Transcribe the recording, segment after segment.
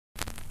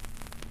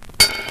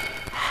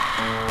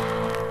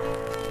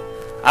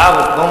I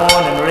was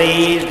born and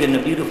raised in the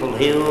beautiful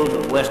hills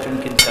of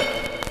western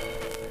Kentucky,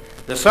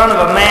 the son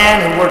of a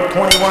man who worked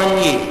 21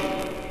 years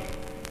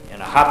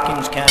in a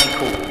Hopkins County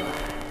coal mine.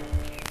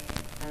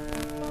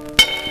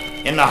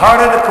 In the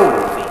heart of the coal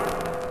field,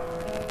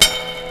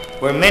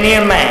 where many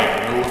a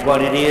man knows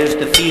what it is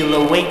to feel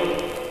the weight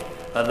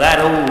of that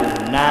old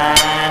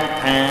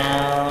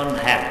 9-pound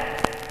hammer.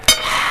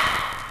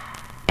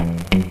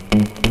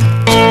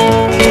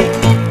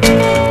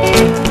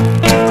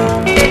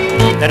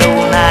 That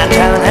old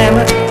 9-pound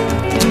hammer,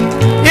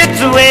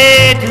 it's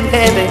way too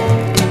heavy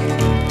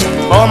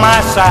for my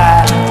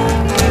side.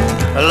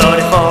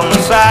 Lordy, for my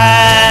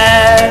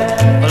side.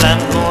 Well,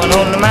 I'm going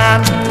on the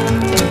mountain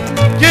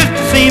just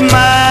to see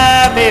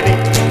my baby,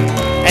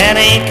 and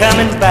ain't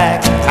coming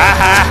back. Ha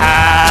ha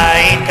ha,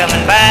 ain't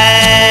coming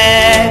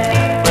back.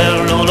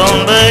 Well, roll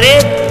on, buddy,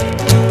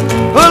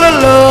 pull a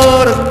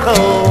load of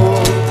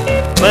coal.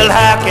 Well,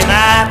 how can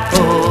I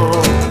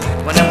pull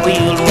when them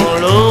wheels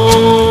won't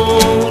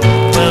load?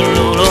 Well,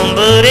 roll on,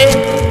 buddy,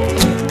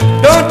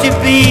 don't you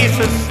be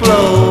so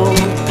slow.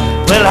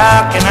 Well,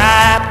 how can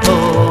I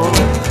pull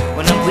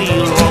when them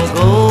wheels won't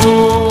go?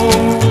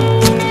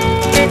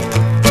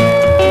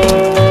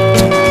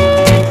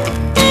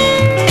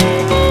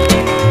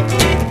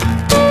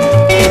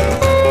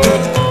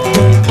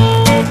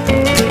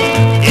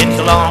 It's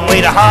a long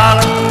way to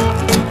Harlem,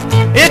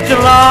 it's a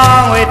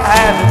long way to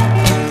heaven,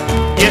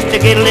 just to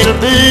get a little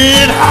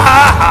bit,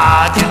 ha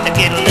ha, just to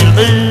get a little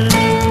bit.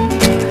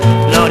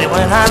 Lordy,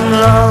 when I'm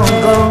long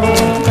gone,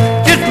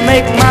 just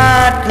make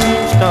my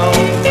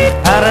tombstone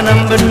out of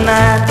number 9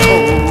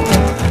 coal,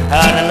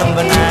 out of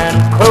number 9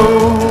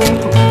 coal.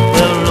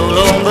 Well, roll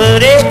on,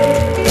 buddy,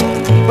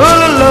 pull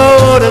a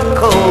load of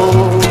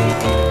coal.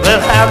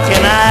 Well, how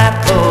can I